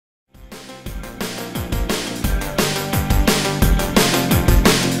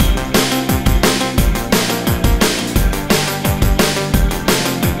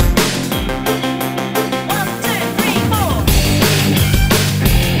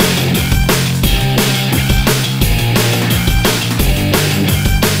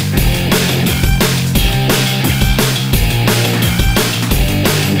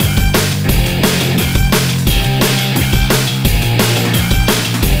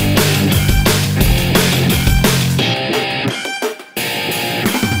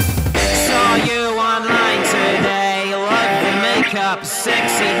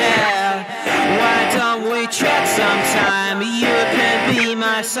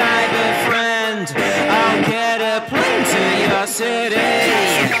cyber friend. I'll get a plane to your city.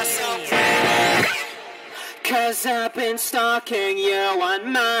 'Cause I've been stalking you on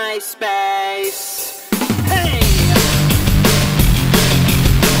MySpace. Hey!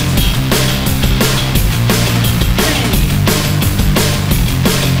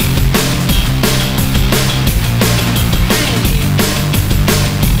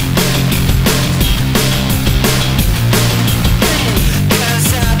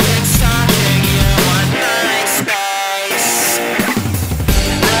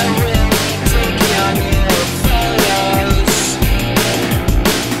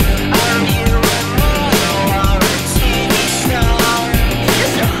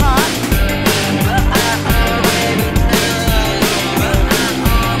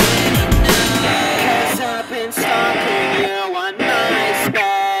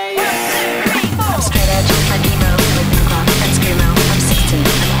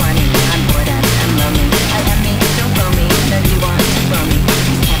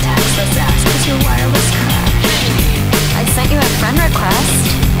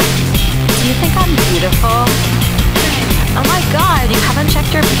 Oh my god, you haven't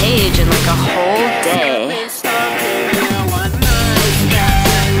checked your page in like a whole day.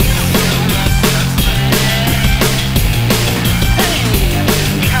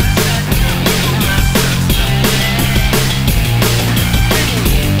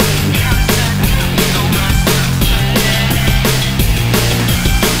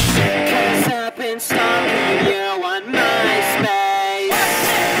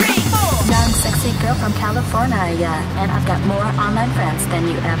 From California, and I've got more online friends than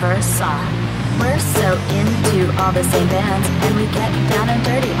you ever saw. We're so into all the same bands, and we get down and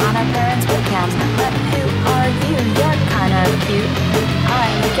dirty on our parents' webcams. But who are you? You're kinda cute. I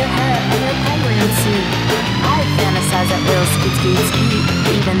like your hair and your penguin suit. I fantasize that we'll skeet,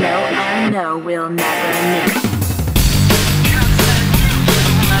 even though I know we'll never meet.